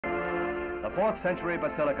4th century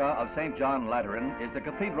Basilica of St. John Lateran is the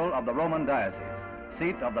cathedral of the Roman diocese,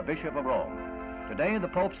 seat of the Bishop of Rome. Today, the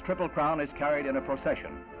Pope's Triple Crown is carried in a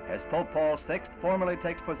procession as Pope Paul VI formally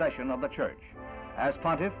takes possession of the church. As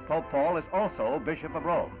pontiff, Pope Paul is also Bishop of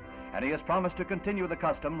Rome, and he has promised to continue the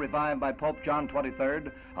custom revived by Pope John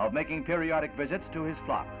XXIII of making periodic visits to his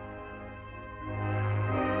flock.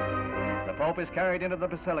 The Pope is carried into the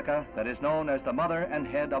basilica that is known as the mother and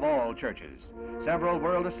head of all churches. Several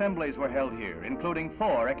world assemblies were held here, including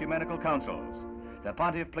 4 ecumenical councils. The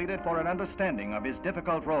pontiff pleaded for an understanding of his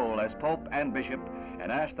difficult role as Pope and Bishop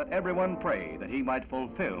and asked that everyone pray that he might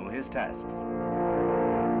fulfill his tasks.